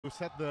to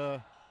set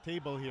the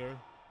table here.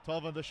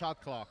 12 on the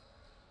shot clock.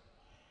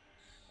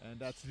 And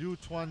that's Liu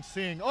Chuan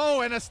Sing.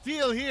 Oh, and a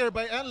steal here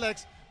by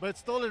Enlex, but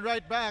stolen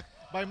right back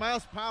by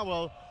MYLES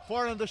Powell.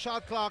 4 on the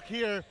shot clock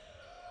here.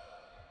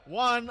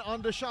 1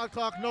 on the shot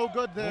clock, no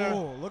good there.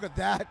 Oh, look at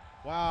that.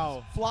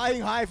 Wow.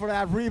 Flying high for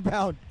that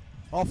rebound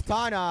of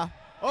Tana.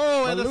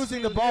 Oh, and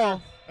losing the ball.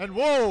 Here. And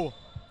whoa,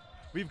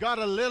 we've got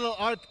a little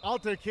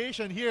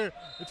altercation here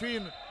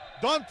between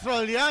Don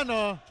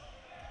Trollano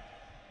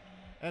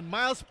and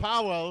MYLES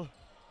Powell.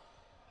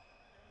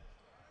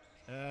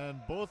 And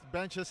both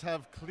benches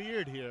have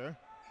cleared here.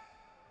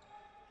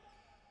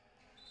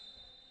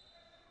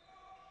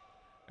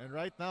 And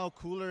right now,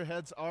 cooler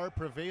heads are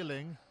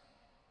prevailing.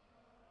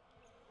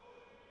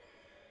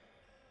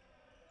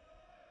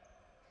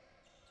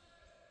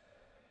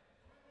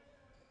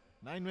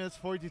 Nine minutes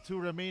 42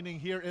 remaining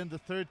here in the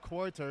third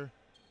quarter.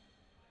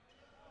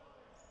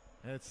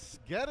 It's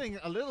getting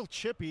a little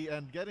chippy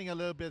and getting a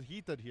little bit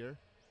heated here.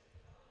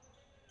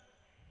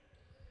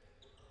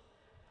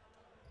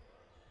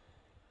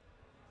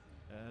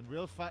 And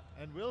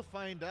we'll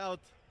find out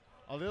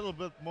a little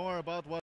bit more about what